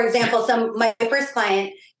for example, my first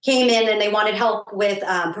client came in and they wanted help with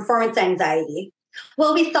performance anxiety.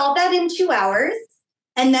 Well, we solved that in 2 hours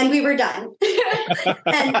and then we were done.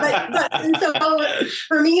 and so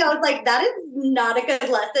for me, I was like, that is not a good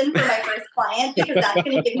lesson for my first client, because that's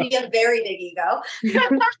going to give me a very big ego.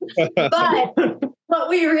 But what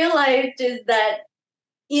we realized is that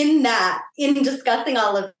in discussing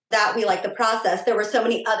all of that, we like the process. There were so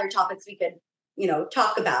many other topics we could,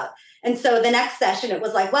 talk about. And so the next session, it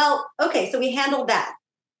was like, well, okay, so we handled that.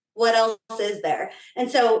 What else is there?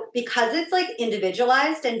 And so because it's like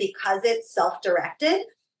individualized and because it's self-directed,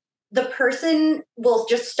 the person will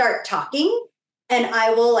just start talking and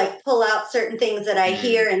I will like pull out certain things that I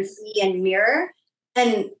hear and see and mirror.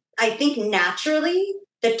 And I think naturally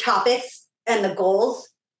the topics and the goals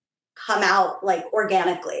come out like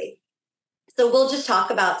organically. So we'll just talk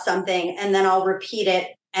about something and then I'll repeat it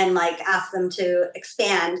and like ask them to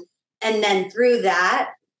expand. And then through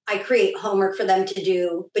that, I create homework for them to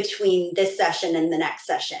do between this session and the next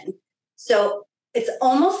session. So it's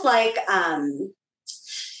almost like I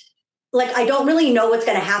don't really know what's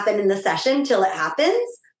going to happen in the session till it happens.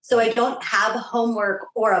 So I don't have homework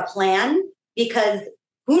or a plan, because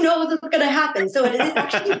who knows what's going to happen. So it is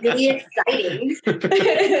actually really exciting.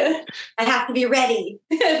 I have to be ready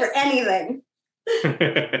for anything.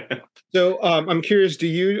 So I'm curious, do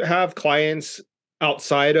you have clients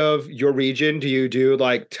outside of your region? Do you do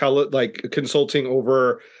like consulting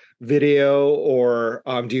over video, or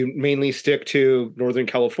do you mainly stick to Northern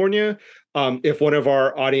California? If one of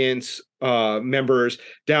our audience members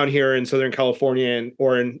down here in Southern California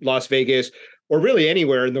or in Las Vegas, or really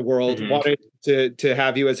anywhere in the world, wanted to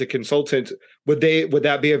have you as a consultant, would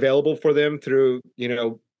that be available for them through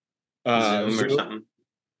Zoom or Zoom? something?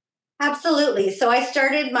 Absolutely. So I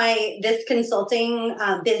started this consulting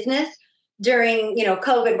business during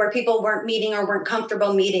COVID, where people weren't meeting or weren't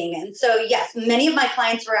comfortable meeting. And so yes, many of my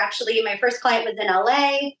clients were actually, my first client was in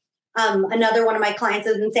LA. Another one of my clients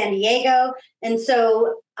is in San Diego. And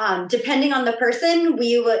so depending on the person,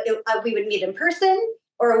 we would meet in person,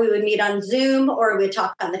 or we would meet on Zoom, or we would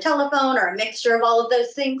talk on the telephone, or a mixture of all of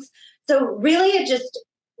those things. So really, it just,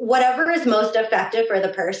 whatever is most effective for the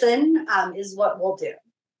person is what we'll do.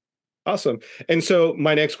 Awesome. And so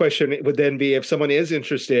my next question would then be, if someone is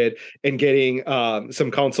interested in getting some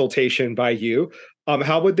consultation by you,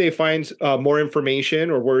 how would they find more information,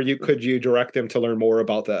 or could you direct them to learn more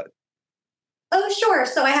about that? Oh, sure.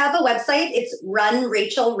 So I have a website. It's Run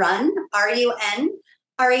Rachel Run,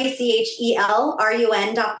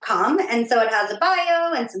 RunRachelRun.com. And so it has a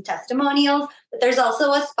bio and some testimonials, but there's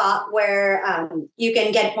also a spot where you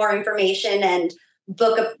can get more information and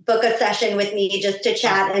book a session with me just to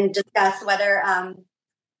chat and discuss whether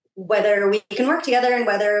we can work together and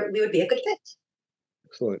whether we would be a good fit.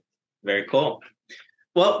 Excellent. Very cool.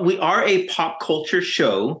 Well, we are a pop culture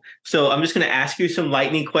show, so I'm just going to ask you some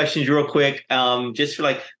lightning questions real quick. Just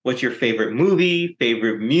for what's your favorite movie,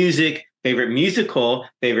 favorite music, favorite musical,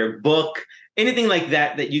 favorite book, anything like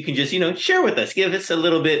that you can just, share with us. Give us a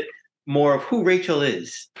little bit more of who Rachel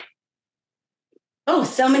is. Oh,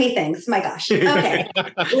 so many things. My gosh. Okay.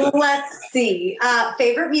 Let's see.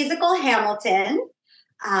 Favorite musical, Hamilton.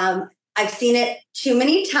 I've seen it too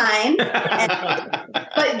many times,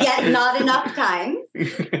 but yet not enough times.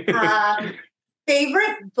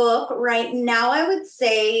 Favorite book right now, I would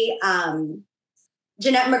say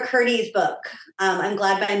Jeanette McCurdy's book, I'm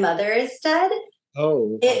Glad My Mother Is Dead.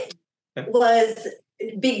 Oh. It was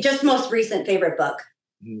just most recent favorite book.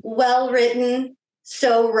 Well written,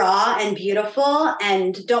 so raw and beautiful,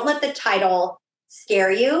 and don't let the title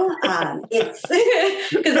scare you. It's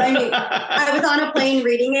because I was on a plane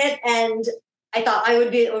reading it, and I thought I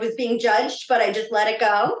was being judged, but I just let it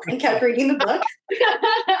go and kept reading the book.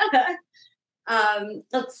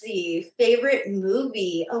 Let's see, favorite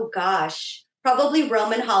movie. Oh gosh, probably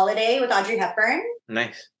Roman Holiday with Audrey Hepburn.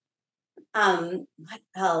 Nice. What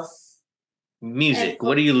else? Music.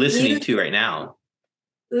 What are you listening to right now?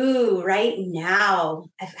 Ooh, right now,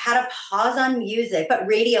 I've had a pause on music, but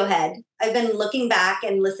Radiohead. I've been looking back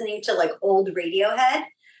and listening to old Radiohead.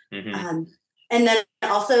 And then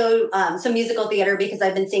also some musical theater, because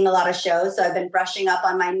I've been seeing a lot of shows. So I've been brushing up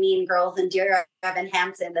on my Mean Girls and Dear Evan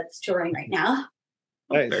Hansen that's touring right now.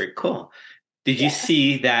 Oh, very cool. Did you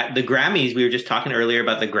see that the Grammys, we were just talking earlier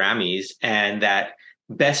about the Grammys, and that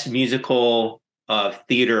best musical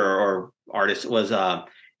theater or artist was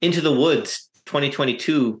Into the Woods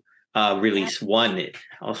 2022 release won it.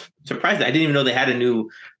 I was surprised. I didn't even know they had a new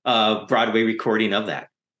Broadway recording of that.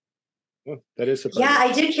 Oh, that is surprising. Yeah,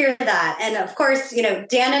 I did hear that. And of course,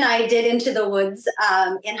 Dan and I did Into the Woods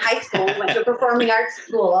in high school, went to a performing arts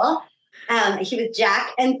school. He was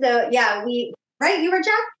Jack. And so, yeah, you were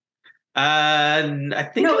Jack? I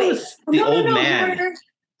think it was the old man.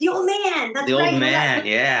 The old man. That's the right. Old man,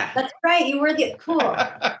 yeah. That's right. You were cool.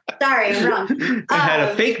 Sorry, I'm wrong. I had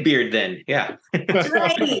a fake beard then. Yeah. That's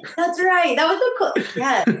right. That was so cool.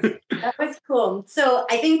 Yes, that was cool. So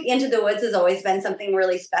I think Into the Woods has always been something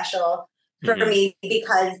really special for me,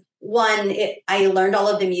 because one, I learned all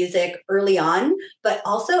of the music early on, but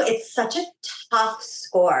also it's such a tough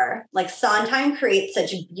score. Sondheim creates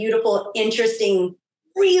such beautiful, interesting,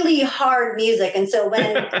 really hard music. And so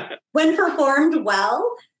when performed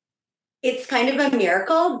well, it's kind of a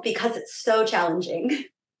miracle because it's so challenging.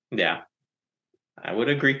 Yeah, I would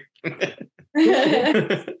agree.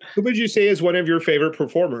 Who would you say is one of your favorite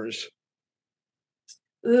performers?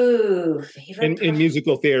 Ooh, favorite in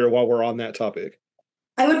musical theater, while we're on that topic?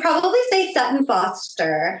 I would probably say Sutton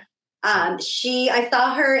Foster. I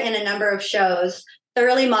saw her in a number of shows.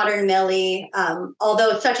 Thoroughly Modern Millie,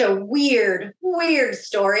 although it's such a weird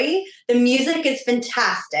story, the music is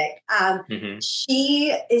fantastic.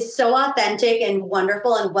 She is so authentic and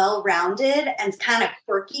wonderful and well-rounded and kind of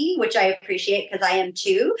quirky, which I appreciate because I am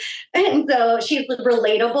too. And so she's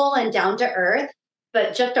relatable and down to earth,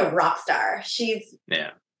 but just a rock star. She's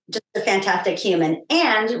just a fantastic human,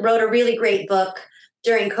 and wrote a really great book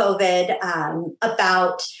during COVID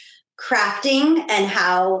about crafting and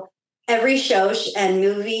how every show and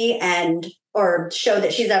movie or show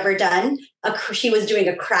that she's ever done, she was doing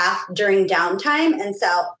a craft during downtime. And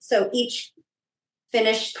so each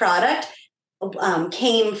finished product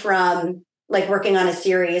came from like working on a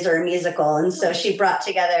series or a musical. And so she brought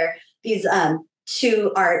together these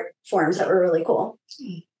two art forms that were really cool.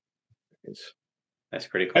 That's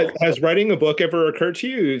pretty cool. Has writing a book ever occurred to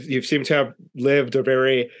you? You seem to have lived a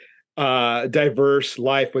very diverse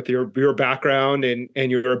life with your background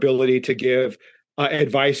and your ability to give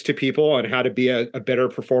advice to people on how to be a better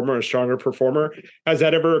performer, a stronger performer. Has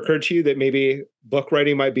that ever occurred to you that maybe book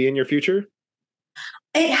writing might be in your future?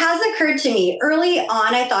 It has occurred to me. Early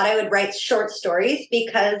on, I thought I would write short stories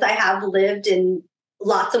because I have lived in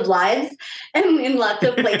lots of lives and in lots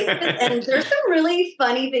of places. And there's some really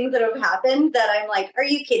funny things that have happened that I'm like, are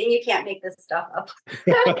you kidding? You can't make this stuff up.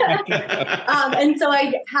 And so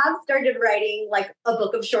I have started writing like a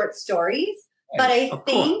book of short stories. But I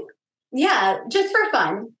think, just for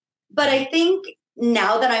fun. But I think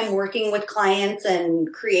now that I'm working with clients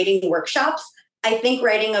and creating workshops, I think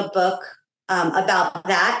writing a book about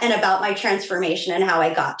that and about my transformation and how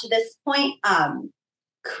I got to this point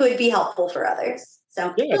could be helpful for others.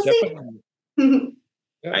 So we'll see.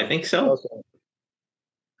 I think so.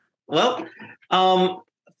 Well,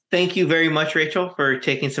 thank you very much, Rachel, for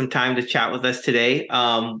taking some time to chat with us today.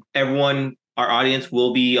 Everyone, our audience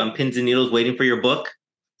will be on pins and needles waiting for your book.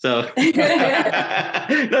 So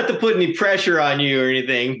not to put any pressure on you or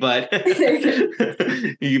anything, but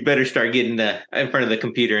you better start getting in front of the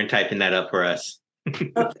computer and typing that up for us.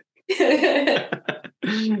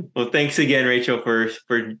 Well, thanks again, Rachel, for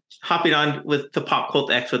hopping on with the Pop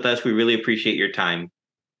Cult X with us. We really appreciate your time.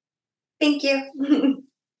 Thank you.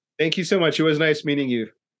 Thank you so much. It was nice meeting you.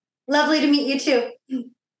 Lovely to meet you too.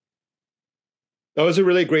 That was a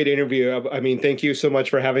really great interview. I mean, thank you so much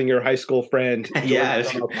for having your high school friend on our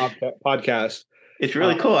podcast. It's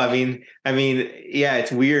really cool. I mean, yeah,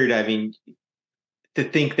 it's weird. I mean, to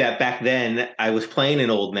think that back then I was playing an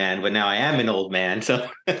old man, but now I am an old man. So,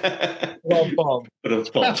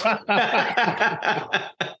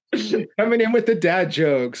 coming in with the dad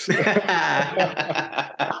jokes.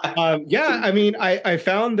 I mean, I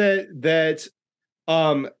found that.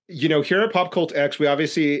 Here at Pop Cult X, we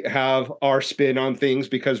obviously have our spin on things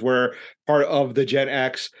because we're part of the Gen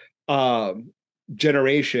X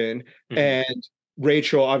generation. Mm-hmm. And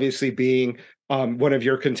Rachel, obviously being one of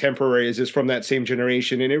your contemporaries, is from that same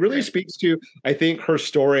generation. And it really speaks to, I think, her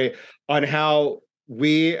story on how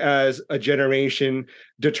we as a generation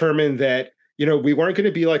determined that, we weren't going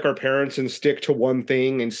to be like our parents and stick to one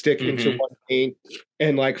thing and stick into one thing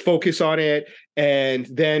and like focus on it and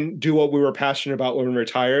then do what we were passionate about when we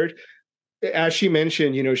retired. As she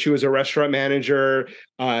mentioned, she was a restaurant manager,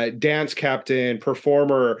 dance captain,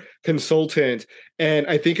 performer, consultant. And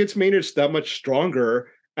I think it's made us that much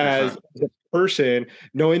stronger as a person,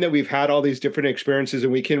 knowing that we've had all these different experiences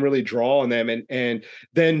and we can really draw on them and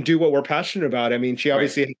then do what we're passionate about. I mean, she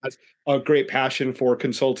obviously has a great passion for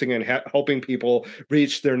consulting and helping people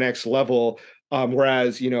reach their next level.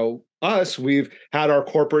 Whereas, us, we've had our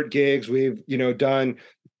corporate gigs, we've, done,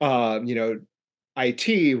 IT,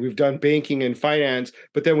 we've done banking and finance,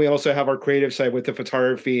 but then we also have our creative side with the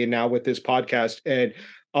photography and now with this podcast. And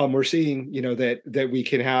we're seeing, that we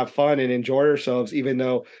can have fun and enjoy ourselves, even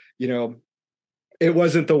though, it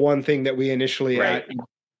wasn't the one thing that we initially at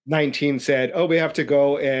 19 said, oh, we have to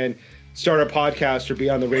go and start a podcast or be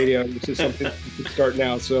on the radio. This is something we can start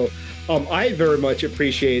now. So I very much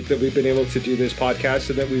appreciate that we've been able to do this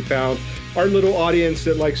podcast and that we found our little audience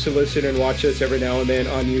that likes to listen and watch us every now and then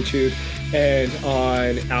on YouTube and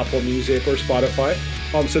on Apple Music or Spotify.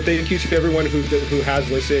 So thank you to everyone who has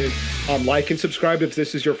listened. Like and subscribe if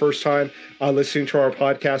this is your first time listening to our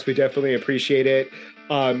podcast. We definitely appreciate it.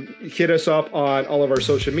 Hit us up on all of our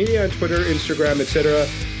social media, on Twitter, Instagram, etc.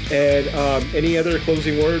 And any other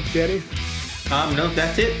closing words, Danny? No,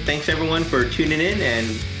 that's it. Thanks everyone for tuning in, and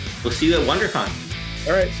we'll see you at WonderCon.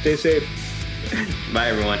 All right, stay safe. Bye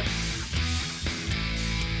everyone.